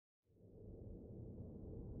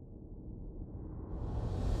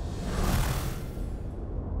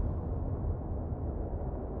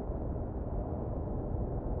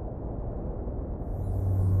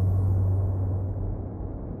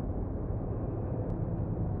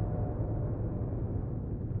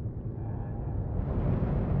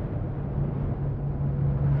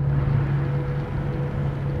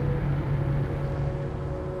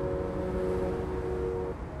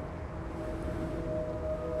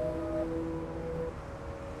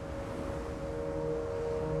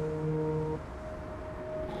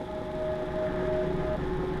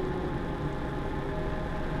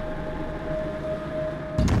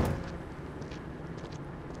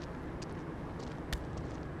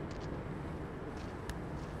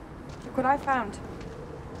Look what I found.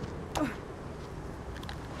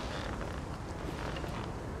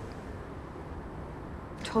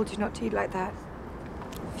 I told you not to eat like that.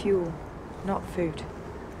 Fuel, not food.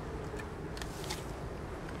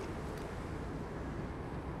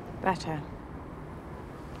 Better.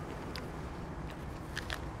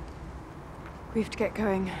 We have to get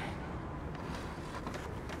going.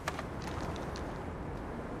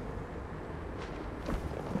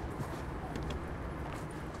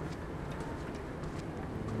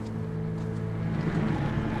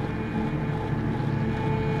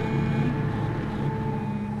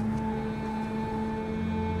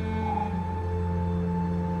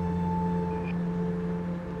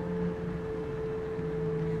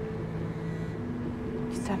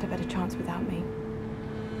 You stand a better chance without me.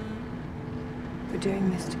 We're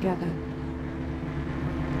doing this together.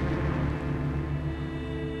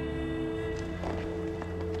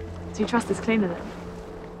 Do you trust this cleaner then?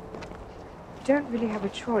 You don't really have a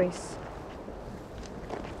choice.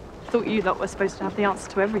 I thought you lot were supposed to have the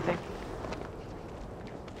answer to everything.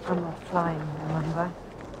 I'm not flying, remember?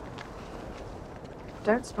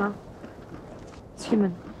 Don't smile. It's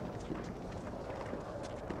human.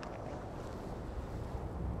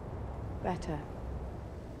 Better.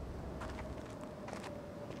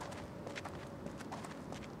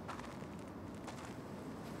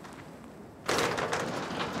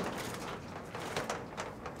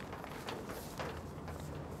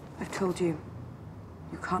 I've told you,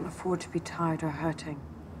 you can't afford to be tired or hurting.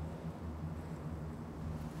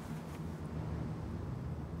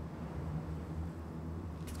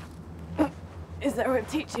 Is there a way of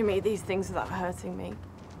teaching me these things without hurting me?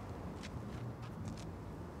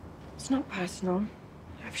 It's not personal.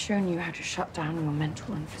 I've shown you how to shut down your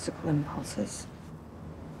mental and physical impulses.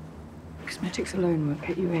 Cosmetics alone won't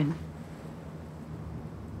get you in.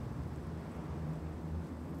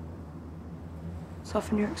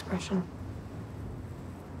 Soften your expression.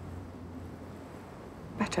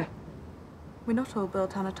 Better. We're not all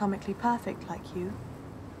built anatomically perfect like you.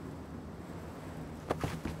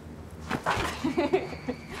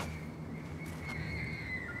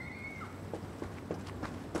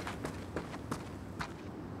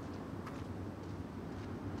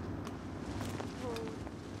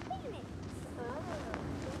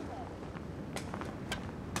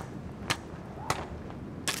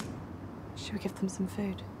 Should we give them some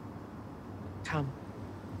food? Come.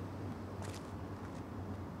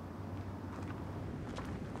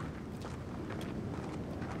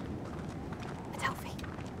 Adelphe,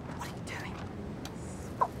 what are you doing?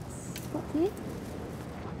 Spot you.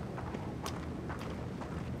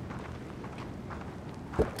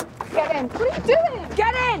 Get in! What are you doing?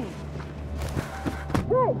 Get in!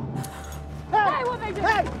 Hey! Hey! What are they doing?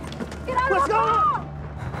 Hey! Get out of the car!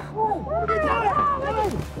 What are you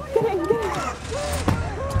doing? Get in, get in!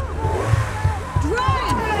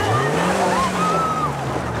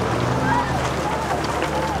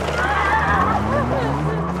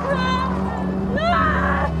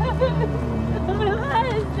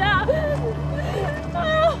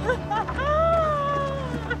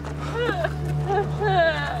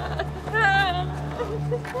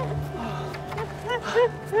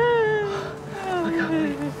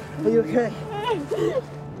 Are you okay?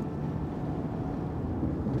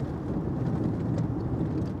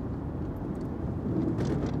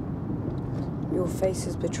 Your face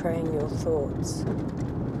is betraying your thoughts.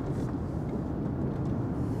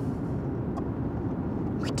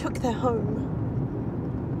 We took their home.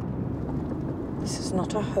 This is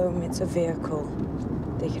not a home, it's a vehicle.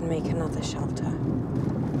 They can make another shelter.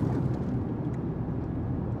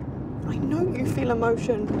 I know you feel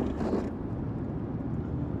emotion.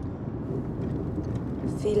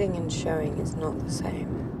 Feeling and showing is not the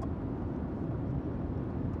same.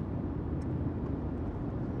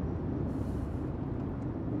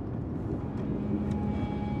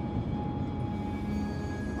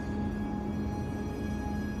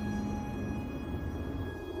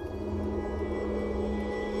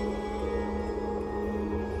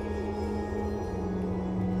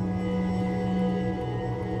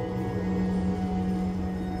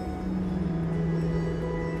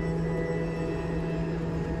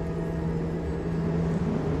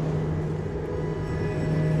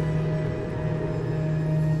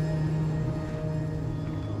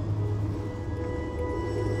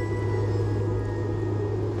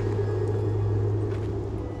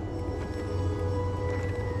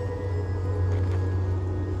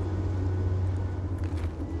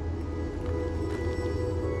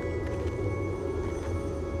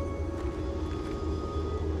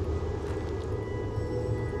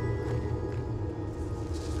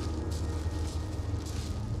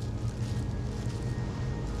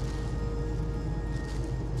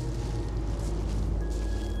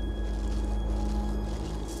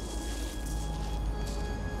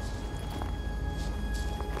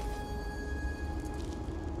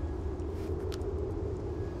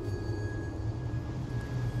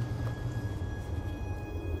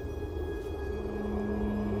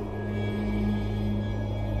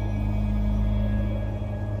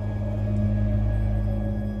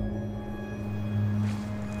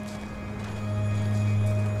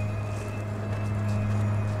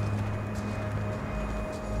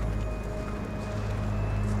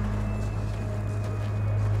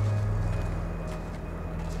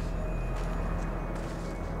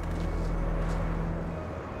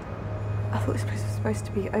 thought this place was supposed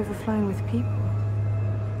to be overflowing with people.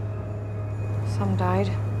 Some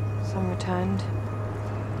died, some returned.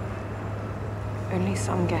 Only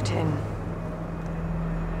some get in.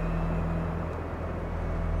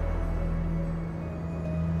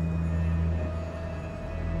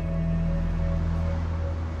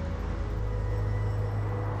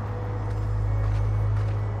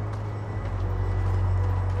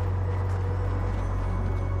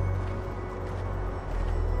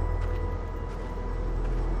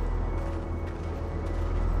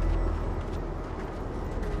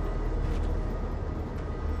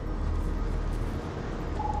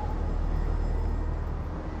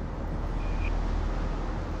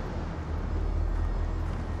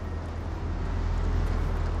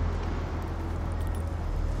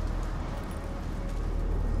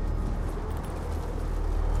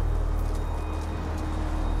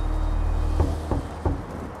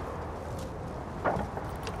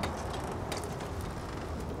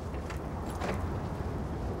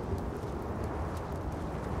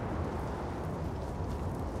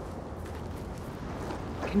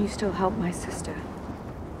 Can you still help my sister?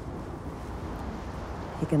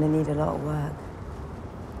 You're gonna need a lot of work.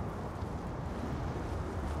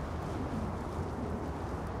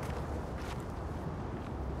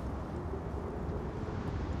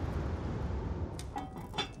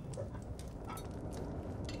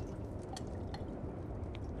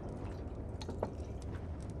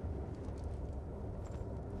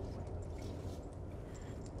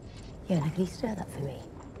 Yeah, now can you stir that for me?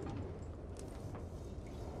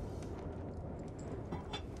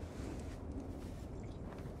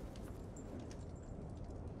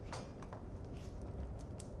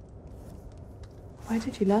 Why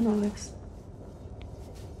did you learn all this?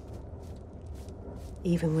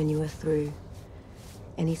 Even when you were through,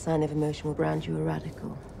 any sign of emotion will brand you a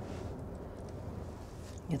radical.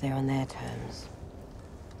 You're there on their terms.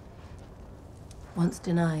 Once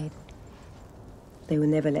denied, they will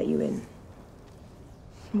never let you in.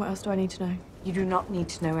 What else do I need to know? You do not need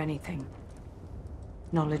to know anything.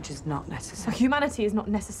 Knowledge is not necessary. Humanity is not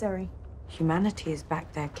necessary. Humanity is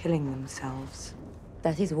back there killing themselves.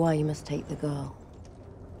 That is why you must take the girl.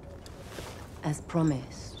 As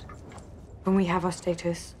promised. When we have our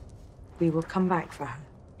status, we will come back for her.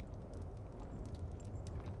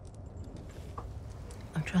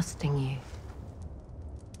 I'm trusting you.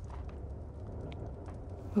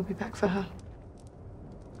 We'll be back for her.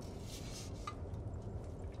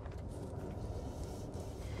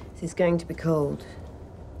 This is going to be cold.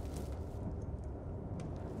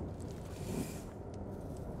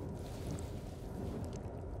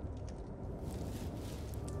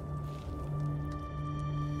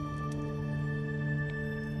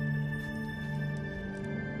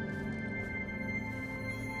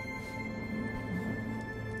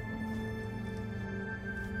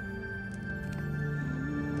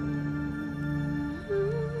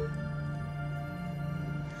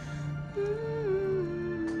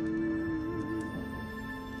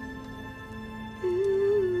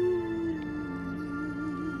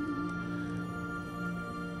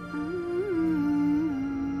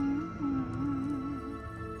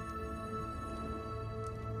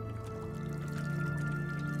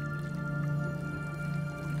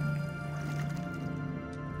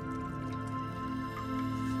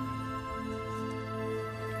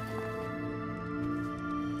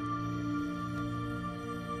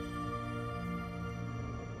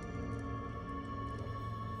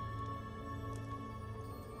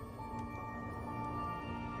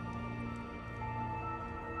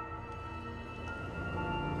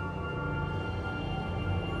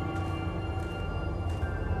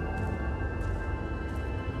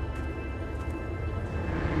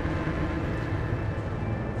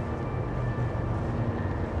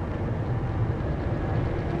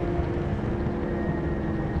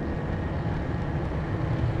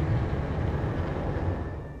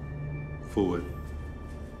 Forward.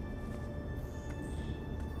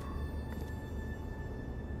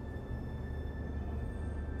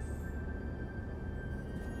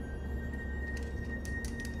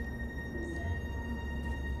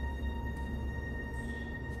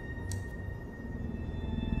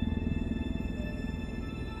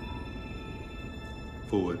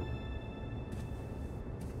 Forward.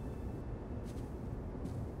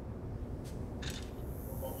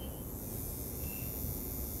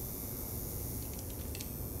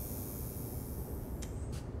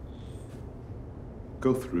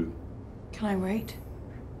 Go through. Can I wait?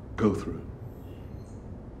 Go through.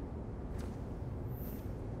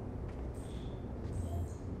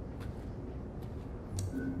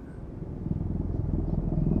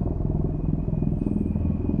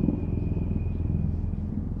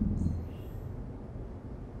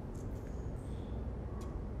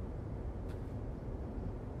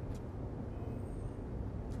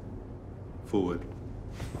 Forward.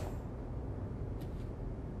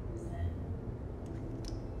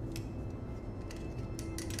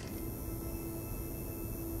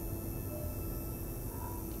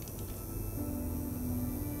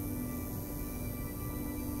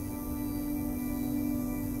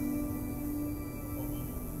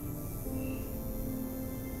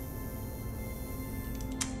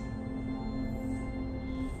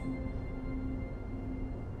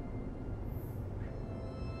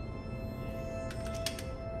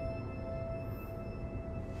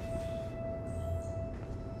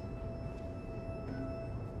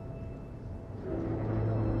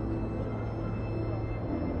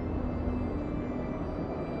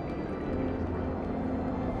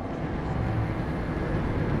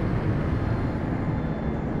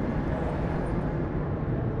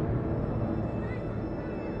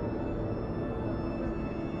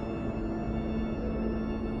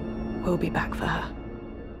 We'll be back for her.